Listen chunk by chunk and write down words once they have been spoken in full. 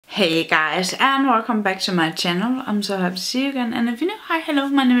Hey guys, and welcome back to my channel. I'm so happy to see you again, and if you're new, hi, hello,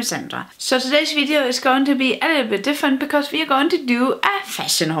 my name is Sandra. So today's video is going to be a little bit different because we are going to do a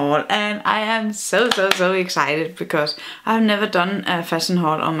fashion haul, and I am so excited because I've never done a fashion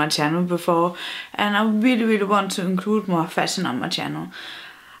haul on my channel before, and I really want to include more fashion on my channel.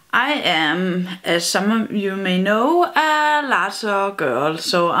 I am, as some of you may know, a larger girl,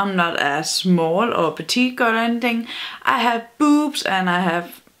 so I'm not a small or petite girl or anything. I have boobs and I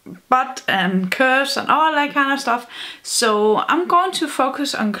have butt and curves and all that kind of stuff, so I'm going to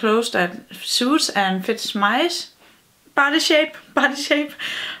focus on clothes that suits and fits my body shape.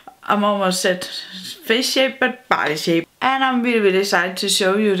 I'm almost said face shape, but body shape. And I'm really excited to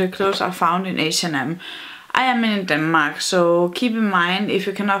show you the clothes I found in H&M. I am in Denmark, so keep in mind if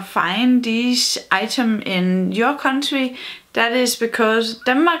you cannot find these items in your country, that is because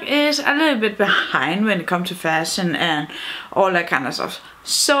Denmark is a little bit behind when it comes to fashion and all that kind of stuff.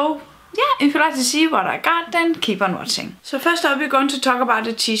 So yeah, if you'd like to see what I got, then keep on watching. So first up, we're going to talk about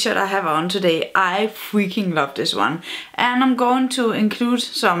the t-shirt I have on today. I freaking love this one, and I'm going to include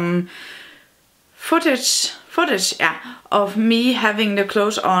some footage of me having the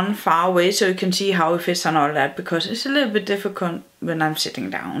clothes on far away so you can see how it fits and all that, because it's a little bit difficult when I'm sitting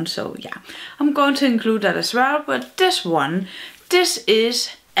down. So yeah, I'm going to include that as well. But this is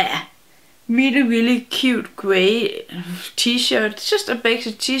a really cute grey t-shirt. It's just a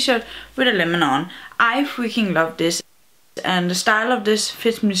basic t-shirt with a lemon on. I freaking love this, and the style of this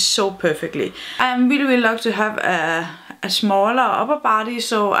fits me so perfectly. I'm really lucky to have a smaller upper body,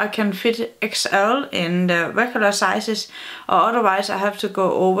 so I can fit XL in the regular sizes, or otherwise I have to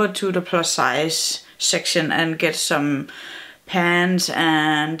go over to the plus size section and get some pants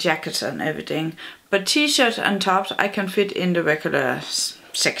and jackets and everything. But t-shirts and tops I can fit in the regular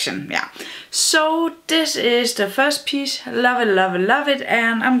section, yeah. So this is the first piece. Love it,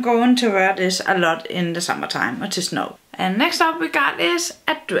 and I'm going to wear this a lot in the summertime or to snow. And next up we got is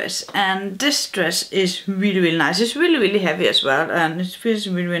a dress, and this dress is really nice. It's really heavy as well, and it feels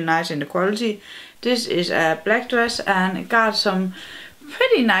really nice in the quality. This is a black dress, and it got some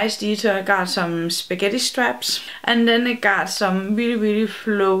pretty nice detail. It got some spaghetti straps, and then it got some really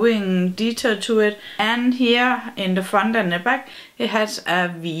flowing detail to it. And here in the front and the back it has a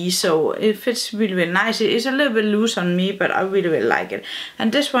V, so it fits really nice. It is a little bit loose on me, but I really like it.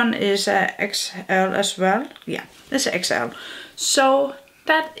 And this one is a XL as well. Yeah, it's a XL. So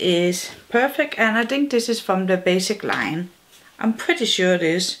that is perfect, and I think this is from the basic line. I'm pretty sure it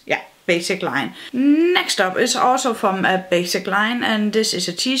is. Yeah, basic line. Next up is also from a basic line, and this is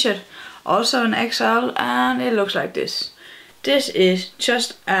a t-shirt, also an XL, and it looks like this. This is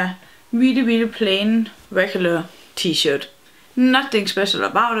just a really plain regular t-shirt. Nothing special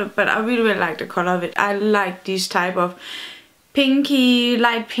about it, but I really like the color of it. I like these type of pinky,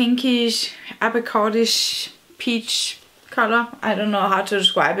 light pinkish, apricotish, peach color. I don't know how to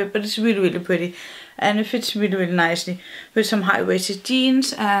describe it, but it's really pretty. And it fits really nicely with some high-waisted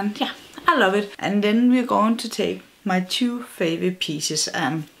jeans, and yeah, I love it. And then we're going to take my two favorite pieces.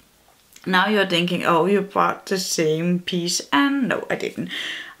 Now you're thinking, oh, you bought the same piece, and no, I didn't.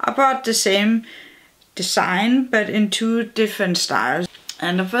 I bought the same design, but in two different styles.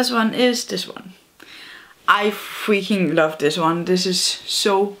 And the first one is this one. I freaking love this one. This is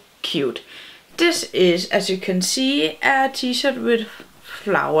so cute. This is, as you can see, a t-shirt with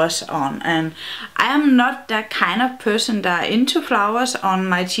flowers on, and I am not that kind of person that are into flowers on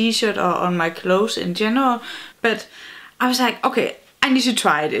my t-shirt or on my clothes in general, but I was like, okay, I need to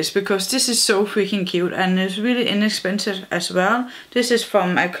try this because this is so freaking cute, and it's really inexpensive as well. This is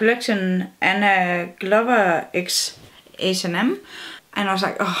from a collection Anna Glover X H&M, and I was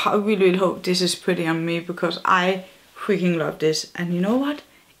like, oh, I really hope this is pretty on me because I freaking love this. And you know what?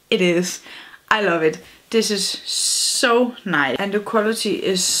 It is. I love it. This is so nice, and the quality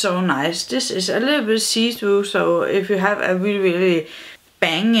is so nice. This is a little bit see-through, so if you have a really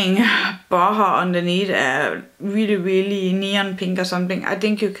banging boho underneath, a really neon pink or something, I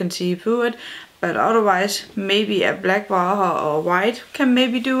think you can see through it. But otherwise, maybe a black boho or white can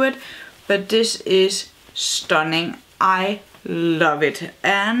maybe do it. But this is stunning. I love it.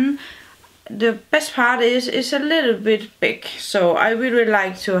 And the best part is it's a little bit big, so I really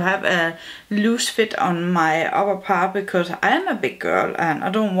like to have a loose fit on my upper part because I am a big girl and I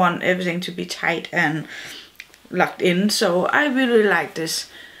don't want everything to be tight and locked in. So I really like this,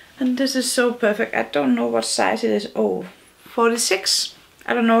 and this is so perfect. I don't know what size it is. Oh, 46.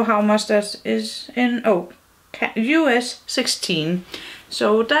 I don't know how much that is in US 16.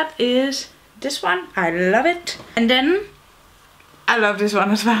 So that is this one. I love it. And then I love this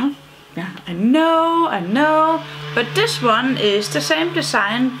one as well. Yeah, I know. But this one is the same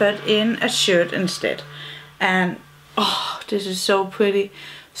design but in a shirt instead. And oh, this is so pretty.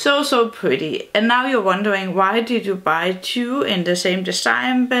 So pretty. And now you're wondering, why did you buy two in the same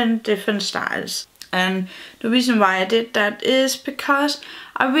design but in different styles? And the reason why I did that is because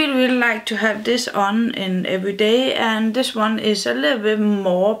I really like to have this on in every day, and this one is a little bit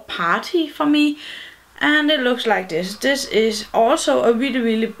more party for me. And it looks like this. This is also a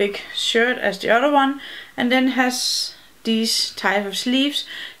really big shirt as the other one, and then has these type of sleeves.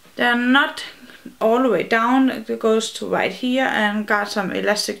 They're not all the way down, it goes to right here and got some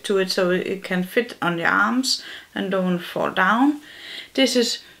elastic to it so it can fit on your arms and don't fall down. This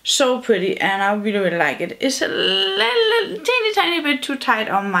is so pretty and I really like it. It's a little tiny bit too tight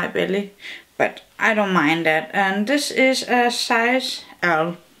on my belly, but I don't mind that. And this is a size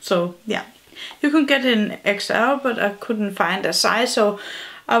L, so yeah. You can get it in XL, but I couldn't find a size, so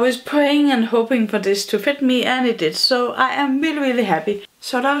I was praying and hoping for this to fit me, and it did. So I am really happy.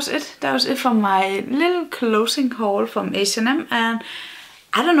 So that was it. That was it for my little clothing haul from H&M. And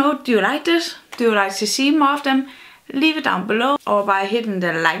I don't know, do you like this? Do you like to see more of them? Leave it down below or by hitting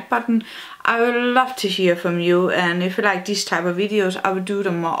the like button. I would love to hear from you, and if you like these type of videos, I will do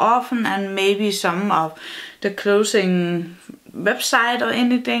them more often, and maybe some of the clothing website or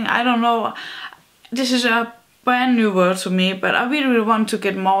anything. I don't know. This is a brand new world to me, but I really want to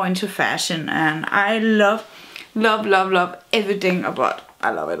get more into fashion, and I love everything about. I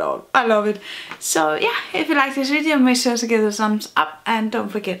love it all. I love it. So yeah, if you like this video, make sure to give it a thumbs up, and don't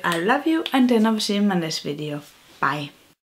forget I love you, and then I will see you in my next video. Bye.